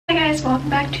guys, welcome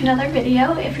back to another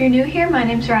video. If you're new here, my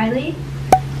name's Riley.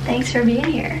 Thanks for being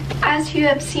here. As you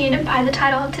have seen by the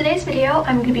title of today's video,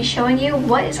 I'm going to be showing you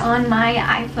what is on my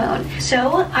iPhone.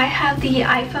 So I have the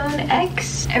iPhone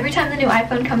X. Every time the new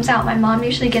iPhone comes out, my mom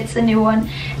usually gets the new one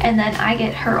and then I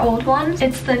get her old one.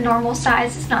 It's the normal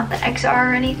size, it's not the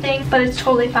XR or anything, but it's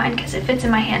totally fine because it fits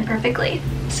in my hand perfectly.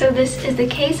 So this is the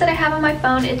case that I have on my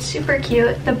phone. It's super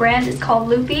cute. The brand is called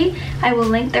Loopy. I will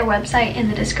link their website in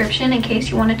the description in case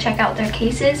you want to check out their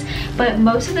cases, but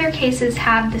most of their cases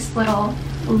have this little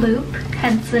loop,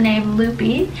 hence the name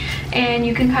Loopy, and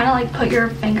you can kind of like put your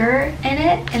finger in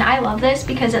it, and I love this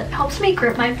because it helps me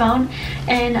grip my phone,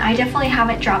 and I definitely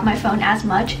haven't dropped my phone as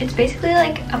much. It's basically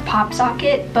like a pop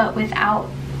socket but without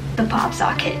the pop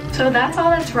socket. So that's all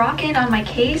that's rocking on my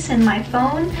case and my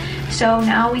phone. So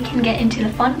now we can get into the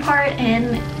fun part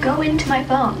and go into my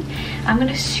phone. I'm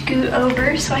gonna scoot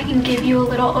over so I can give you a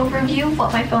little overview of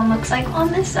what my phone looks like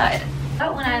on this side.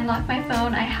 But when I unlock my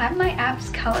phone, I have my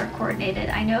apps color coordinated.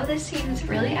 I know this seems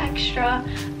really extra,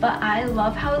 but I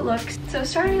love how it looks. So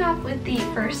starting off with the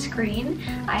first screen,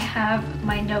 I have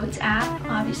my Notes app.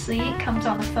 Obviously, it comes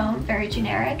on the phone, very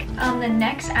generic. The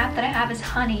next app that I have is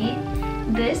Honey.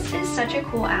 This is such a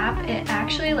cool app. It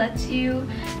actually lets you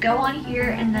go on here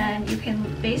and then you can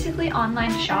basically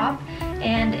online shop,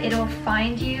 and it'll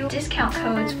find you discount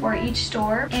codes for each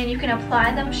store and you can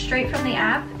apply them straight from the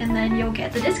app and then you'll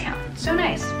get the discount. So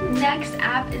nice. Next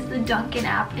app is the Dunkin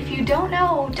app. If you don't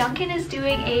know, Dunkin is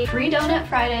doing a free donut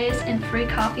Fridays and free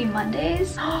coffee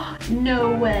Mondays.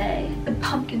 No way. The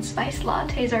pumpkin spice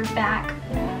lattes are back.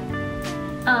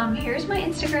 Here's my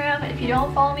Instagram. If you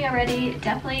don't follow me already,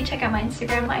 definitely check out my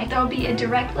Instagram. There'll be a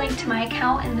direct link to my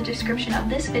account in the description of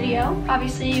this video.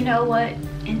 Obviously, you know what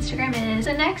Instagram is.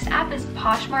 The next app is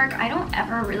Poshmark. I don't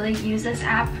ever really use this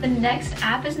app. The next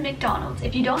app is McDonald's.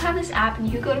 If you don't have this app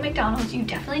and you go to McDonald's, you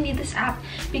definitely need this app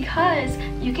because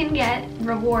you can get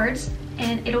rewards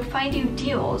and it'll find you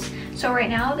deals. So right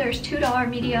now there's $2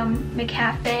 medium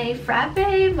McCafe,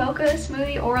 frappe, mocha,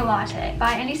 smoothie, or latte.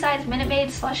 Buy any size Minute Maid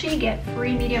slushie, get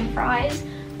free medium fries.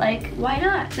 Like, why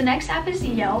not? The next app is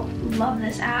Yelp. Love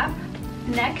this app.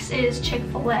 Next is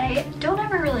Chipolte. Don't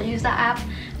ever really use that app,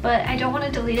 but I don't want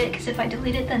to delete it because if I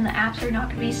delete it then the apps are not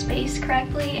going to be spaced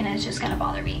correctly and it's just going to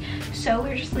bother me. So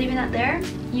we're just leaving that there.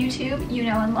 YouTube, you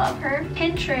know and love her.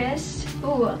 Pinterest.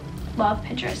 Ooh, love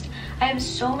Pinterest. I have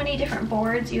so many different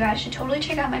boards. You guys should totally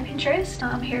check out my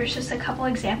Pinterest. Here's just a couple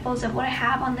examples of what I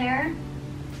have on there.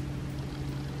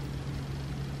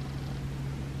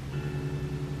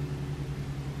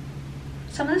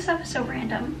 Some of the stuff is so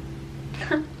random.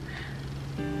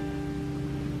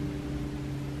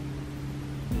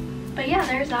 But yeah,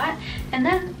 there's that. And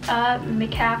then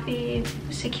McAfee,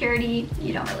 security,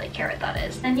 you don't really care what that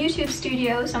is. And YouTube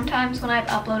Studio, sometimes when I've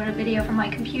uploaded a video from my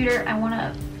computer, I want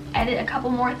to edit a couple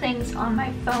more things on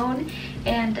my phone,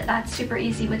 and that's super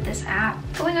easy with this app.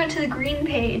 Going on to the green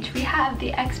page, we have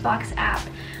the Xbox app.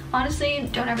 Honestly,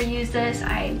 don't ever use this.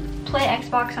 I play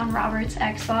Xbox on Robert's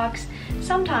Xbox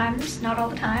sometimes, not all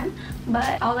the time,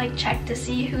 but I'll like check to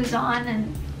see who's on,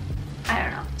 and I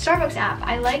don't know. Starbucks app,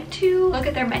 I like to look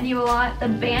at their menu a lot. The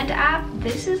Band app,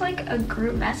 this is like a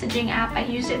group messaging app. I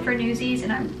used it for Newsies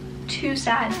and I'm too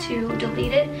sad to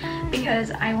delete it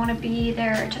because I want to be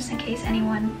there just in case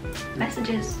anyone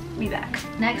messages me back.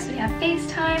 Next we have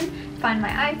FaceTime, Find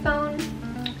My iPhone,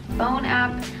 Phone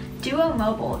app, Duo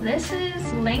Mobile. This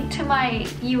is linked to my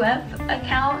UF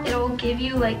account. It'll give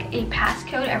you like a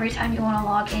passcode every time you want to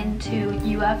log into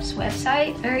UF's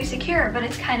website. Very secure, but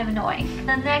it's kind of annoying.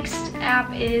 The next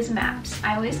app is Maps.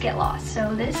 I always get lost,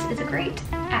 so this is a great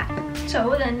app.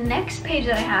 So the next page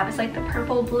that I have is like the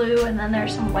purple, blue, and then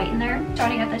there's some white in there.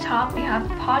 Starting at the top, we have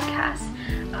podcasts.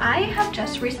 I have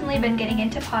just recently been getting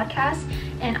into podcasts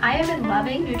and I have been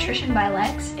loving Nutrition by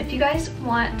Lex. If you guys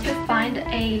want to find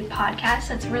a podcast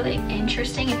that's really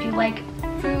interesting, if you like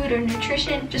food or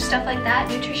nutrition, just stuff like that,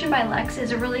 Nutrition by Lex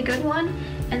is a really good one.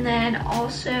 And then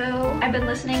also, I've been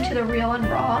listening to The Real and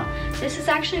Raw. This is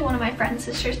actually one of my friend's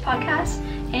sister's podcasts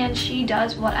and she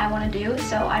does what I want to do,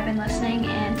 so I've been listening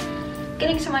and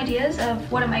getting some ideas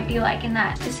of what it might be like in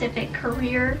that specific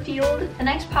career field. The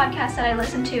next podcast that I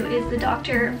listen to is the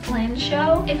Dr. Flynn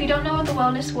show. If you don't know what The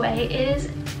Wellness Way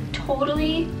is,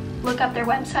 totally look up their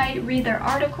website, read their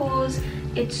articles,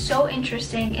 It's so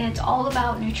interesting, and it's all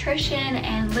about nutrition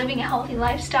and living a healthy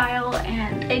lifestyle,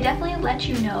 and they definitely let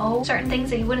you know certain things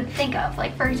that you wouldn't think of.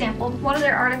 Like, for example, one of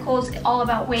their articles is all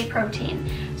about whey protein.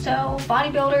 So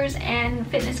bodybuilders and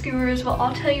fitness gurus will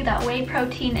all tell you that whey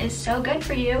protein is so good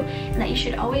for you and that you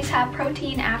should always have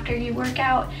protein after you work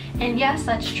out. And yes,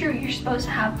 that's true. You're supposed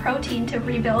to have protein to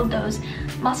rebuild those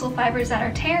muscle fibers that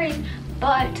are tearing,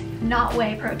 but not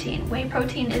whey protein. Whey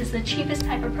protein is the cheapest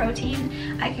type of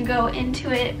protein. I can go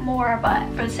into it more, but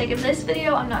for the sake of this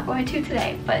video, I'm not going to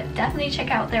today. But definitely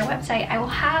check out their website. I will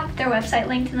have their website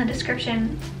linked in the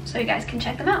description so you guys can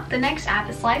check them out. The next app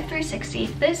is Life 360.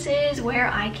 This is where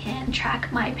I can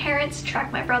track my parents,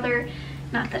 track my brother.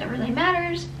 Not that it really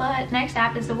matters, but next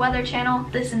app is the Weather Channel.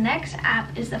 This next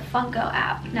app is the Funko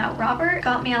app. Now, Robert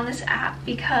got me on this app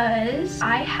because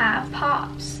I have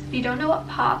Pops. If you don't know what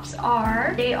Pops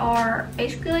are, they are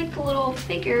basically like the little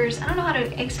figures. I don't know how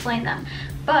to explain them,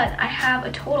 but I have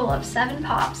a total of 7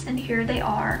 Pops, and here they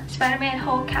are. Spider-Man,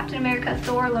 Hulk, Captain America,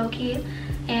 Thor, Loki,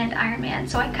 and Iron Man.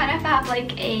 So I kind of have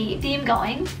like a theme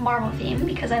going, Marvel theme,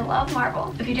 because I love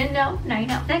Marvel. If you didn't know, now you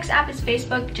know. Next app is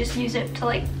Facebook. Just use it to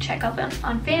like check up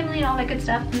on family and all that good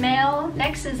stuff. Mail.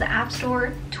 Next is the App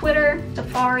Store. Twitter,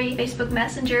 Safari, Facebook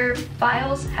Messenger.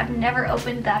 Files. Have never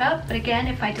opened that up, but again,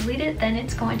 if I delete it, then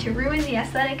it's going to ruin the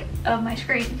aesthetic of my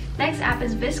screen. Next app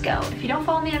is VSCO. If you don't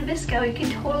follow me on VSCO, you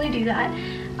can totally do that.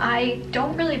 I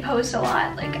don't really post a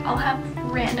lot. Like, I'll have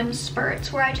random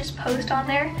spurts where I just post on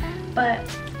there, but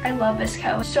I love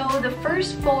VSCO. So the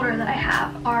first folder that I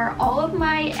have are all of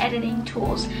my editing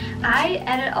tools. I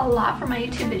edit a lot for my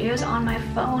YouTube videos on my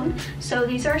phone, so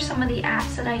these are some of the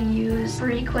apps that I use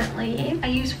frequently. I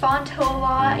use Fonto a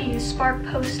lot, I use Spark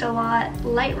Post a lot,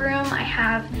 Lightroom. I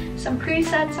have some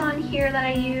presets on here that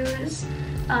I use.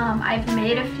 I've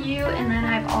made a few, and then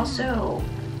I've also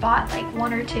bought like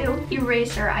 1 or 2.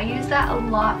 Eraser, I use that a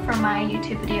lot for my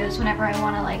YouTube videos whenever I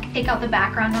want to like take out the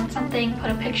background on something,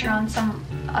 put a picture on some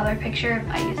other picture.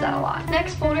 I use that a lot.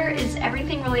 Next folder is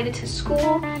everything related to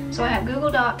school. So I have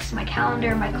Google Docs, my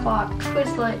calendar, my clock,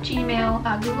 Quizlet,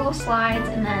 Gmail, Google Slides,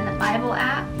 and then the Bible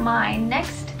app. My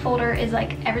next folder is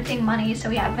like everything money. So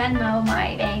we have Venmo,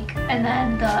 my bank, and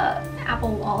then the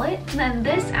Apple Wallet. And then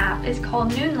this app is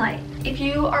called Noonlight. If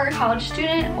you are a college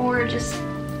student or just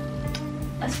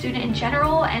a student in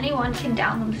general, anyone can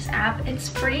download this app. It's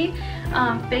free.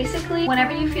 Basically,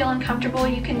 whenever you feel uncomfortable,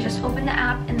 you can just open the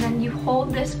app and then you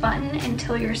hold this button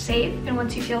until you're safe. And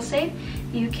once you feel safe,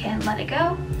 you can let it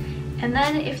go. And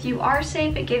then if you are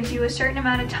safe, it gives you a certain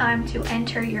amount of time to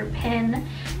enter your PIN.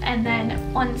 And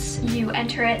then once you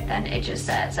enter it, then it just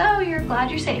says, oh, you're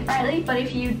glad you're safe, Riley. But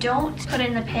if you don't put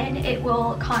in the PIN, it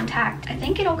will contact, I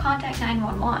think it'll contact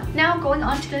 911. Now going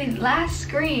on to the last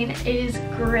screen is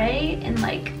gray and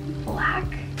like black.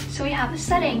 So we have the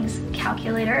settings,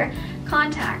 calculator,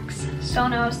 contacts,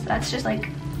 Sonos, that's just like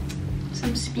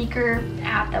some speaker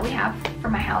app that we have for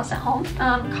my house at home.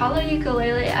 Color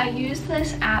ukulele, I use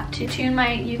this app to tune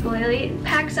my ukulele.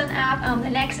 PacSun app, the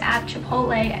next app,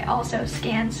 Chipotle, I also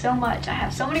scan so much. I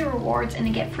have so many rewards and I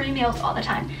get free meals all the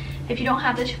time. If you don't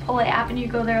have the Chipotle app and you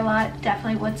go there a lot,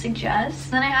 definitely would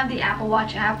suggest. Then I have the Apple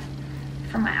Watch app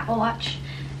for my Apple Watch.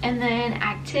 And then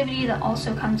activity that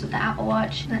also comes with the Apple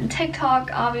Watch. And then TikTok,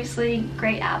 obviously,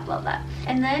 great app, love that.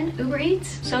 And then Uber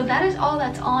Eats. So that is all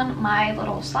that's on my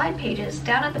little slide pages.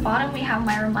 Down at the bottom, we have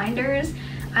my reminders.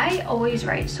 I always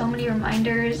write so many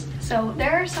reminders. So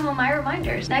there are some of my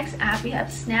reminders. Next app, we have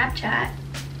Snapchat.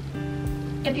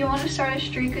 If you want to start a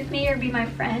streak with me or be my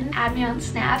friend, add me on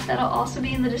Snap. That'll also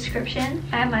be in the description.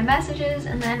 I have my messages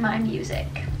and then my music.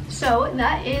 So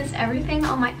that is everything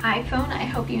on my iPhone. I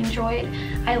hope you enjoyed.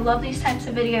 I love these types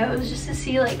of videos just to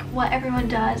see like what everyone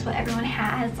does, what everyone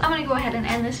has. I'm gonna go ahead and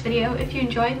end this video. If you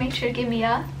enjoyed, make sure to give me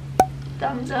a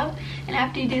thumbs up. And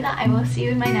after you do that, I will see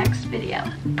you in my next video.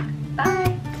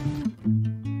 Bye.